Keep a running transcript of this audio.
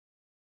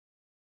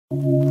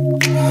Former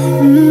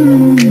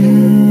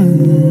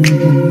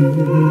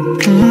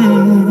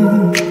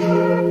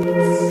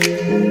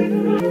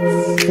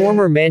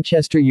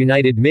Manchester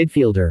United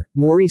midfielder,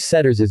 Maurice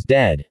Setters is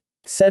dead.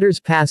 Setters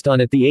passed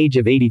on at the age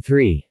of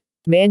 83.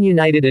 Man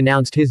United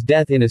announced his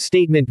death in a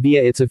statement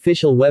via its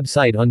official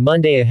website on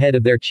Monday ahead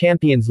of their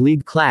Champions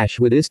League clash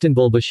with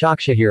Istanbul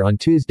Başakşehir on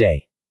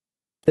Tuesday.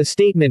 The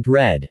statement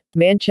read,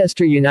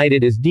 "Manchester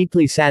United is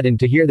deeply saddened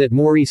to hear that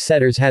Maurice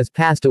Setters has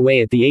passed away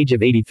at the age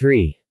of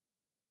 83.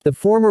 The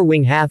former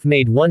wing-half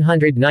made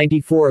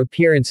 194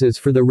 appearances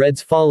for the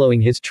Reds following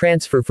his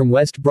transfer from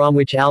West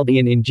Bromwich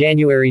Albion in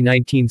January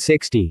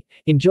 1960,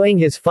 enjoying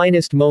his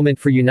finest moment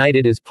for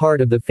United as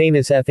part of the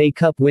famous FA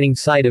Cup winning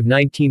side of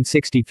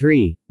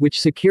 1963, which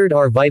secured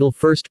our vital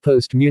first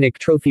post-Munich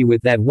trophy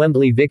with that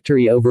Wembley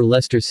victory over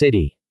Leicester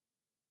City.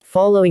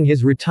 Following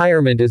his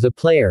retirement as a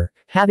player,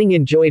 having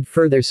enjoyed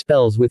further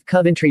spells with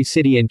Coventry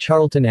City and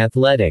Charlton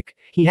Athletic,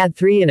 he had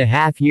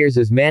 3.5 years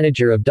as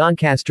manager of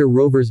Doncaster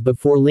Rovers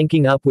before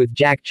linking up with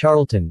Jack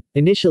Charlton,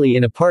 initially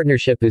in a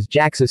partnership as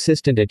Jack's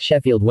assistant at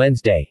Sheffield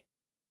Wednesday.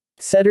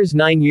 Setters'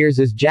 9 years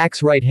as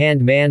Jack's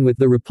right-hand man with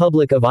the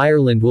Republic of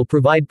Ireland will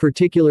provide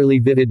particularly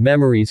vivid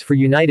memories for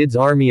United's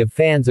army of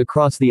fans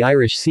across the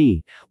Irish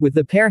Sea, with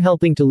the pair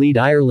helping to lead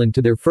Ireland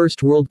to their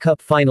first World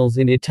Cup finals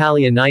in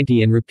Italia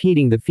 '90 and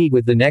repeating the feat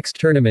with the next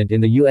tournament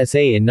in the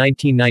USA in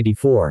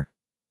 1994.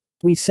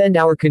 We send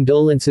our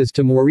condolences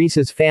to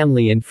Maurice's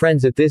family and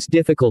friends at this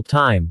difficult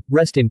time.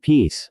 Rest in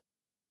peace.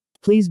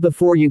 Please,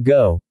 before you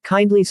go,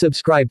 kindly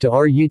subscribe to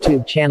our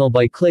YouTube channel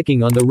by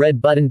clicking on the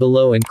red button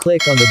below and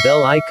click on the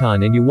bell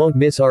icon and you won't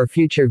miss our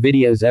future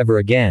videos ever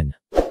again.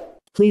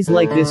 Please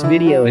like this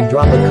video and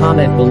drop a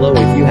comment below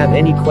if you have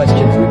any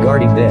questions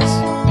regarding this.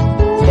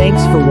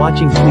 Thanks for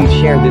watching. Please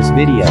share this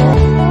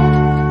video.